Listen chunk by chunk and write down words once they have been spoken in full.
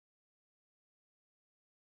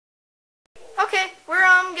Okay, we're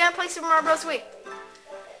gonna play Super Mario Bros. Wii.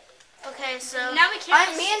 Okay, so now we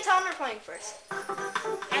can't. Me and Tom are playing first.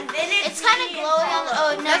 And then it's kind of glowing on the.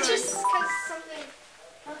 Oh no, that's just because something.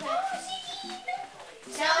 Okay.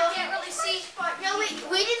 So I can't really see. No, we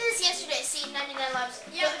did this yesterday. See, 99 lives.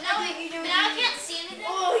 Yeah, but now I can't see anything.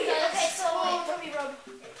 Oh yeah. Okay, so tummy rub.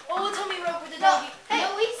 Oh, tummy rub with the no, doggy. hey,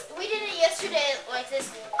 no, we did it yesterday like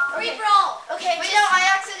this. Free for all. Okay. Wait, just, no, I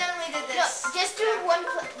accidentally did no, this. just do one.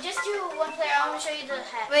 Just do one player. I want to show you the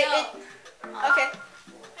hat. Wait. No. Okay.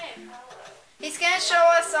 He's gonna show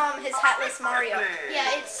us his hatless Mario.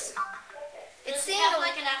 Yeah, it's Does he have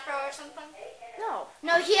like an afro or something? No.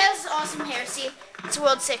 No, he has awesome hair. See, it's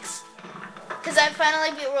World 6. Cause I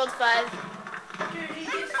finally beat World 5.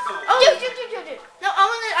 Oh, dude. No,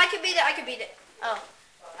 I could beat it. Oh.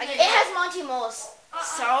 It has Monty Moles.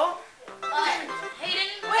 So? Hayden,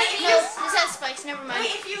 No, this has spikes. Never mind.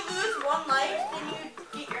 Wait, if you lose one life, then you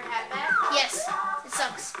get your hat back? Yes, it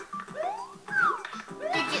sucks.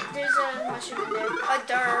 There's a mushroom in there. A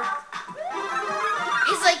Durr.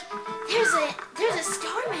 He's like, there's a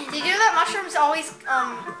Starman. Did you know that mushrooms always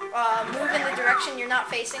move in the direction you're not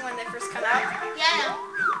facing when they first come out? Yeah, I know.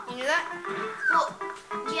 You knew that? Well,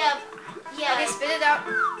 yeah. Okay, spit it out.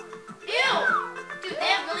 Ew! Dude, they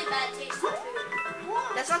have really bad taste in food.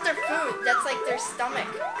 That's not their food. That's like their stomach.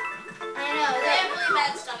 I know. They have really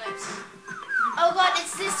bad stomachs. Oh god,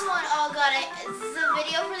 it's this one. Oh god, the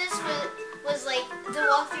video for this was like the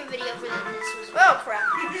walkthrough video for this was. Oh crap.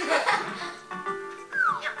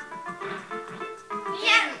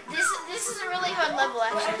 Yeah, this is a really hard level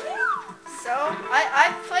actually. So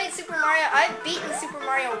I've played Super Mario. I've beaten Super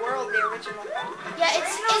Mario World, the original. Yeah,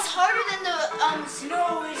 it's harder than the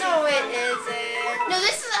No, it isn't. No,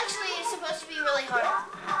 this is actually supposed to be really hard,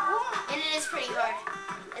 and it is pretty hard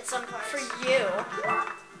at some parts. For you.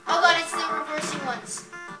 Oh god, it's the reversing ones.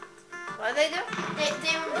 What do they do? They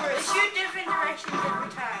They reverse. shoot different directions every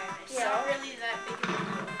time. It's Yeah. not really that big of a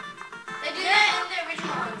deal. They do that in the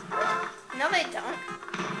original one. No, they don't.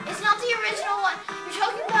 It's not the original one. You're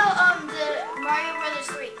talking about the Mario Brothers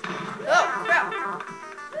 3. Oh crap.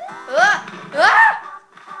 Ah!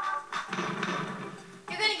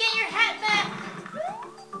 You're gonna get your hat back.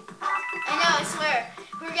 I know, I swear.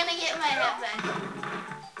 We're gonna get my hat back.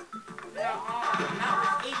 No,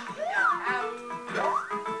 not with Aiden.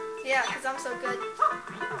 Yeah, because I'm so good.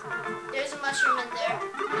 There's a mushroom in there.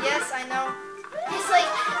 Yes, I know. He's like,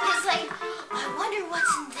 I wonder what's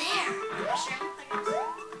in there. Mushroom, I guess.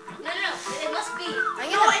 No. It must be.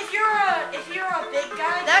 No, if you're a big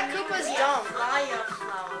guy, that then you Koopa's would be dumb. A flyer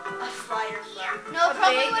flower. No, it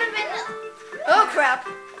probably big- would have been. Oh crap.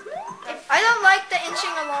 I don't like the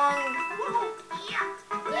inching along.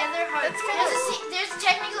 Yeah, they're hard. That's kind There's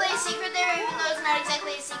technically a secret there, even though it's not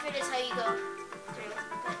exactly a secret. It's how you go through.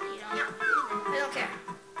 But you don't. I don't care.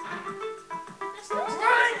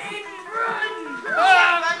 Run, Aiden, run! You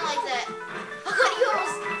can't run like that. Oh god, you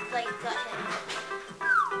almost like got hit.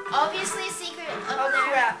 Obviously a secret up Oh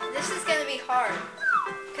there. crap. This is gonna be hard.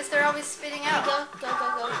 Because they're always spitting out. Go.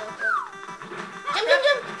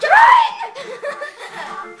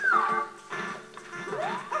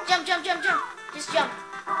 Jump. Jump. Just jump.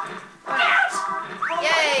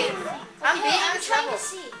 Yay! I'm Okay, beating I'm this trying level. to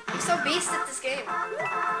see. I'm so beast at this game.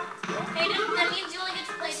 Aiden, that means you only get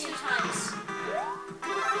to play 2 times.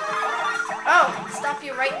 Oh, stop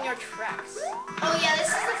you right in your tracks. Oh yeah, this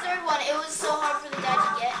is the third one. It was so hard for the guy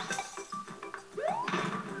to get.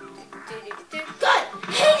 God!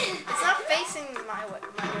 It's not facing my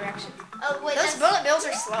direction. Oh wait, Those that's... bullet bills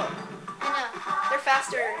are slow. I know. They're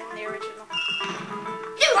faster in the original.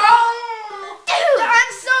 Dude! Dude!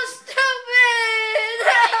 I'm so stupid!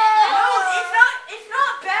 No, it's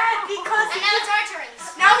not bad because And now it's our turns.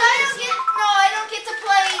 Now I don't get to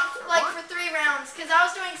play like for 3 rounds because I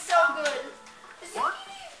was doing so good. Did you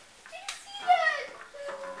see that?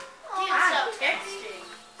 Dude, I'm stop. texting.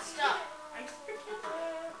 Stop.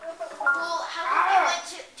 Well, how come we went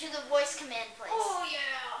to the voice command place? Oh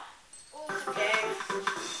yeah. Okay.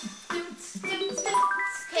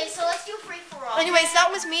 Okay, so let's do free for all. Anyways, that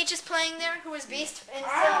was me just playing there, who was beast, and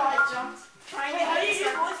still I jumped. Trying Wait, how do to you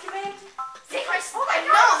do voice command? Say first. Oh my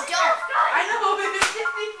No, God, don't. I know, it's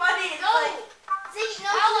just be funny. It's No. like, Say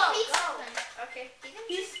no. Hello, He needs go. something. Okay.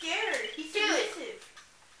 he's scared. He's Dude. submissive.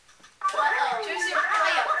 Uh-oh. Choose your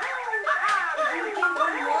play up. If you would do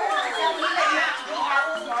one more, does that mean that you have to be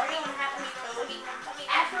Hatless Mario and Hatless Toad?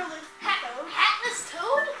 Effortless Toad? Hatless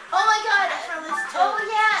Toad? Oh my god. Effortless Oh Toad.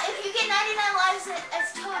 yeah, if you get 99 lives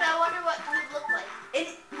as Toad, I wonder what he would look like.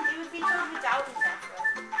 It would be Toad without his afro.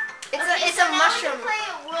 It's so a now mushroom. We can play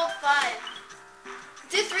at World 5.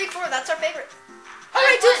 Do 3, 4. That's our favorite. All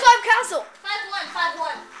right, do 5 castle.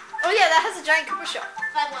 5-1. Oh yeah, that has a giant Koopa shell.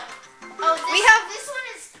 5-1. Oh, this one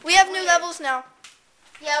is. We have new weird. levels now.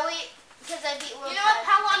 Yeah, because I beat World You know what,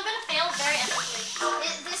 5. Paolo? I'm gonna fail very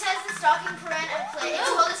epically. This has the stalking piranha plant. It's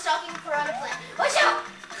called the stalking piranha plant. Watch out!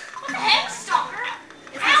 What the heck, stalker?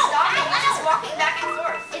 Is he stalking? He's just walking back and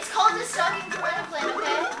forth. It's called the stalking piranha plant,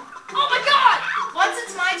 okay? Oh my God! Once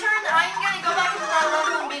it's my turn, I'm gonna go back into that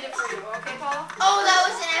level and beat it for you. Okay, Paul? Oh, that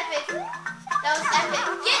was an epic. That was epic.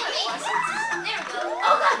 Get me! There we go.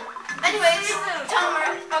 Oh God! Anyways, Tom.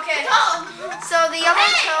 Okay. Tom! So the yellow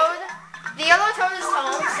toad. The yellow toad is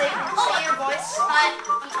Tom. Say your voice. Hi, I'm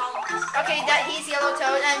Paolo. Okay, he's yellow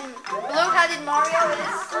toad, and blue-headed Mario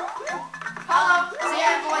is Paulo. Say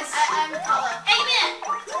your voice. I'm Paolo. Hey, man!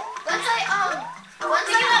 Once I broke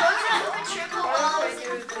the triple while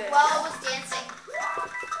I was dancing.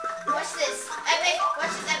 Watch this. Epic.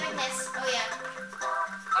 Watch this epicness. Oh yeah.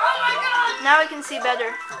 Oh my God! Now we can see better.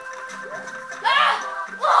 Ah!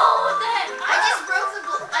 Whoa, what the heck? I just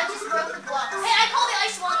broke the blocks. Hey, I call the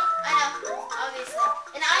ice one. I know, obviously.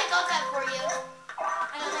 And I got that for you.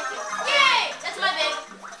 I know, thank you. Yay! That's my big.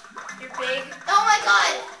 You're big. Oh my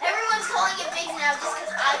God! Everyone's calling it big now just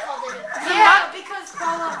because I called it. Yeah, because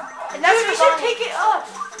Paula. And that's Dude, you your should Bonnie. pick it up.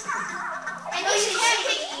 And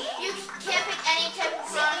you can't pick any type of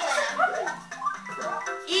piranha plant.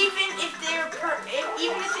 Even if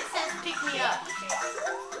it says pick me up.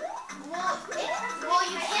 Well,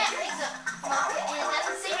 you can't pick up. And it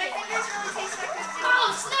doesn't say pick me up. really taste that good. Oh,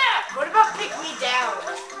 snap! What about pick me down?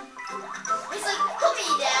 It's like, put me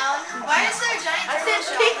down. Why is there a giant I turtle said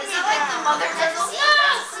shell? pick Is me that like the down. mother That's turtle?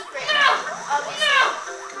 a secret. No! Obviously.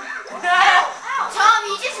 No! Tom,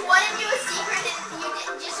 you just went into a secret and you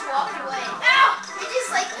just walked away. Ow! You're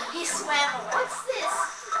just like, He swam away. what's this?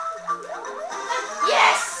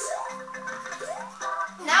 Yes!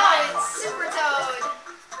 Now it's Super Toad.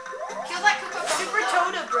 Kill that Koopa. Super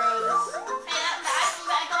Toda Bros. Hey,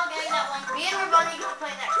 I'm all getting that one. Me and Ravani get to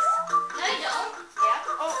play next. No, you don't.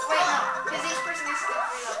 Yeah? Oh, wait, no. Because each person gets to do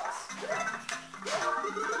 3 levels.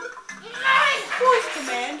 Nice! Voice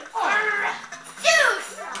command on. Dude!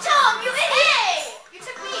 Tom, you idiot! You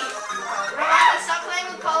took me. Ravani, stop playing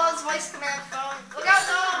with Paulo's voice command phone. Look out,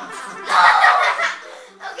 Tom.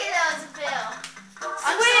 Okay, that was a fail.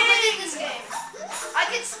 I'm so good at this game. I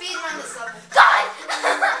could speedrun this level. God!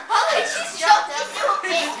 Paulo just jumped into a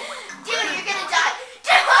pit. Dude, you're gonna die.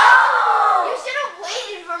 You should have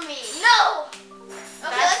waited for me. No!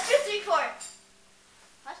 Okay, let's do 3-4.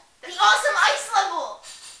 What? The awesome ice level!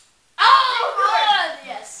 Oh, good!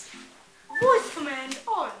 Yes. Voice command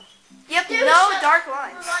on. Yep, Dude, no shut- dark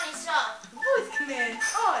lines. Ronnie, stop. Voice command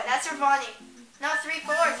on. That's Ravani. No,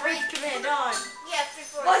 3-4. Voice command on. Yeah,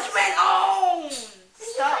 3-4. Voice command on.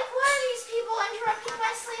 Stop. Like, why are these people interrupting my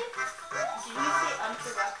sleep? Did you say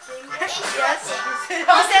interrupting? Yes. Interrupting.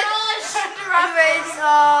 Who said? Anyways,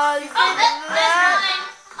 Oh, that's mine.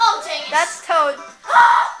 Oh, dang it. That's Toad.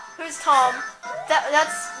 Who's Tom?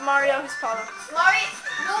 That's Mario. Who's Paulo?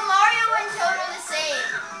 Mario and Toad are the same.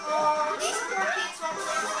 Oh, these poor kids won't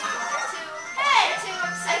play with you. Hey! They're too I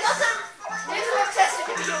obsessed. got them. They're too obsessed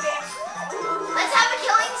with video games. Let's have a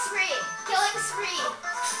killing spree. Killing spree.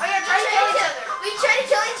 Oh yeah, try to kill each other. We try to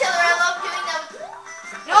kill each other. I love doing that.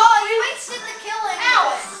 No, you wasted the killing. Ow!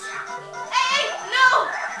 Hey, no!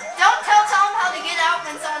 Don't tell Tom how to get out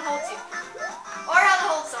when someone holds you. Or how to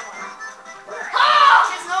hold someone. Ah!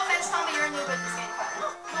 There's no offense, Tom, but you're a noob at this game.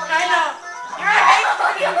 I know. You're right.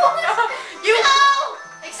 You. No!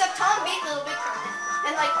 Except Tom beat Little Big Tournament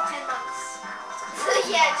in like 10 months.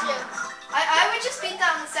 Yeah, true. I would just beat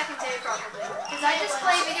that on the second day probably. Because I just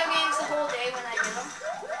play video games the whole day when I get them.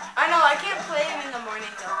 I know. I can't play them in the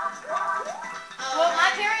morning though. Well,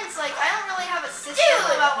 my parents, like, I don't really have a system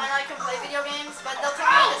Dude! about when I can play video games, but they'll tell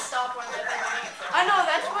me to stop when I've been running it for. I know.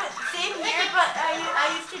 That's what. Same here, but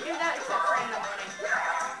I used to do that except for in the morning.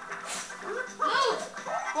 Move.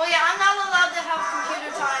 Well, yeah, I'm not allowed to have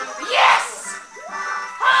computer time. Yes!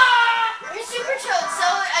 Ah! You're super choked, so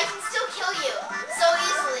I can still kill you so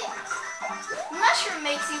easily. Mushroom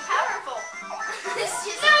makes you powerful. It's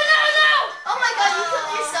just No, no, no! Oh my God, you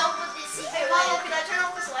killed yourself with this secret. Hey, Paulo, could I turn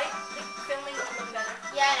off this light? Like, filming would look better.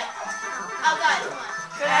 Yeah, I know. Oh God, come on.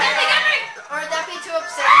 Could Get me, I? get me! Or would that be too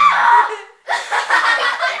upsetting?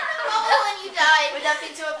 Bubble when you died. Would that be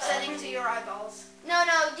too upsetting to your eyeballs? No,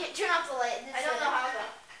 turn off the light. I don't know how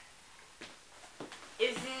though.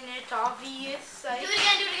 Isn't it obvious? Like, Do it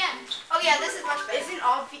again, do it again. Oh yeah, this is much better. Isn't it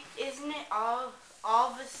obvious?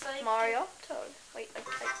 Like, Mario, Toad. Wait,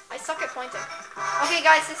 I suck at pointing. Okay,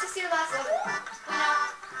 guys, this is your last level.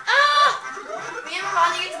 Ah! Me and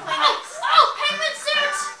Ravani get to play next. Oh, penguin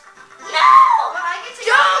suit! No! But I get to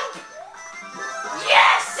Jump!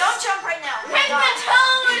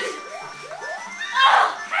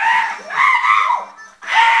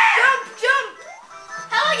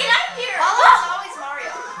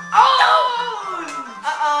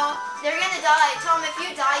 die. Tom, if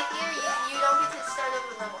you die here, you don't get to start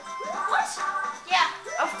over level. What? Yeah.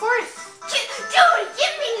 Of course.